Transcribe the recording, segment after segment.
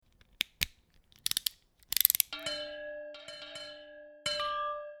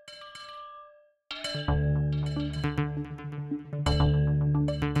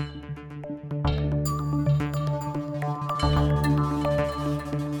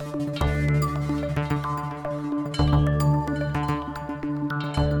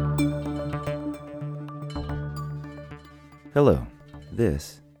Hello,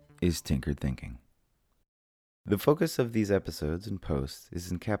 this is Tinkered Thinking. The focus of these episodes and posts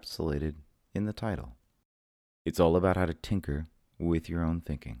is encapsulated in the title. It's all about how to tinker with your own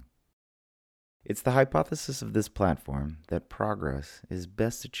thinking. It's the hypothesis of this platform that progress is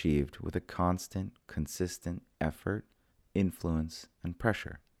best achieved with a constant, consistent effort, influence, and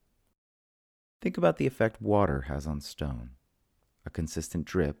pressure. Think about the effect water has on stone. A consistent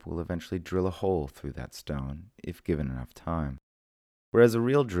drip will eventually drill a hole through that stone if given enough time, whereas a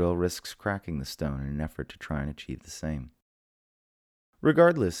real drill risks cracking the stone in an effort to try and achieve the same.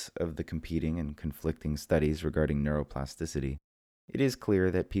 Regardless of the competing and conflicting studies regarding neuroplasticity, it is clear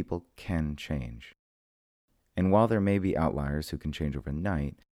that people can change. And while there may be outliers who can change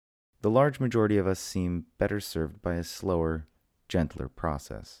overnight, the large majority of us seem better served by a slower, gentler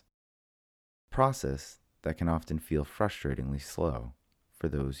process. Process that can often feel frustratingly slow for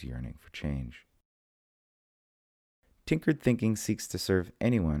those yearning for change. Tinkered Thinking seeks to serve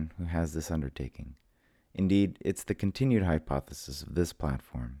anyone who has this undertaking. Indeed, it's the continued hypothesis of this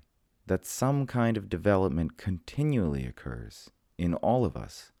platform that some kind of development continually occurs in all of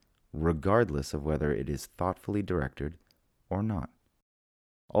us, regardless of whether it is thoughtfully directed or not.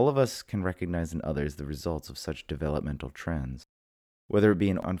 All of us can recognize in others the results of such developmental trends, whether it be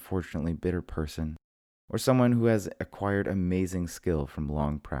an unfortunately bitter person, or someone who has acquired amazing skill from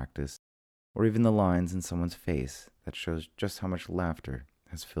long practice, or even the lines in someone's face that shows just how much laughter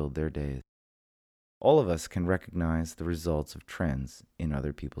has filled their days. All of us can recognize the results of trends in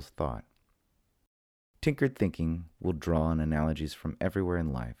other people's thought. Tinkered Thinking will draw on analogies from everywhere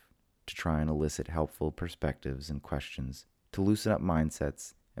in life to try and elicit helpful perspectives and questions, to loosen up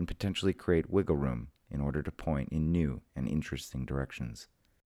mindsets and potentially create wiggle room in order to point in new and interesting directions.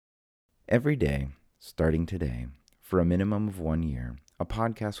 Every day, starting today, for a minimum of 1 year, a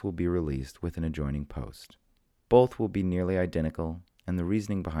podcast will be released with an adjoining post. Both will be nearly identical, and the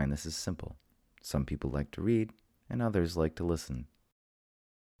reasoning behind this is simple. Some people like to read, and others like to listen.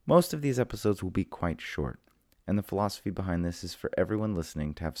 Most of these episodes will be quite short, and the philosophy behind this is for everyone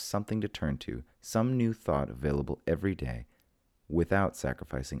listening to have something to turn to, some new thought available every day, without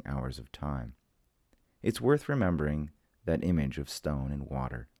sacrificing hours of time. It's worth remembering that image of stone and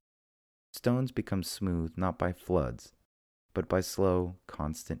water. Stones become smooth not by floods, but by slow,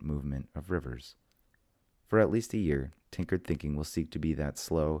 constant movement of rivers. For at least a year, Tinkered Thinking will seek to be that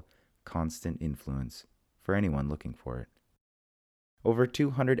slow, constant influence for anyone looking for it. Over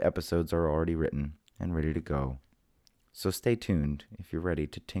 200 episodes are already written and ready to go, so stay tuned if you're ready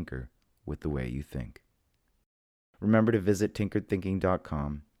to tinker with the way you think. Remember to visit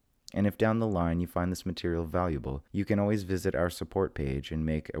tinkeredthinking.com, and if down the line you find this material valuable, you can always visit our support page and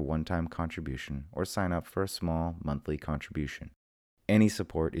make a one-time contribution or sign up for a small monthly contribution. Any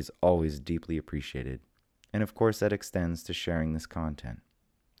support is always deeply appreciated, and of course that extends to sharing this content.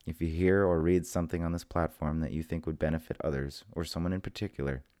 If you hear or read something on this platform that you think would benefit others or someone in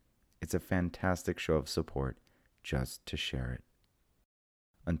particular, it's a fantastic show of support just to share it.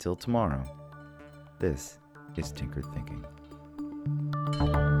 Until tomorrow, this is Tinkered Thinking.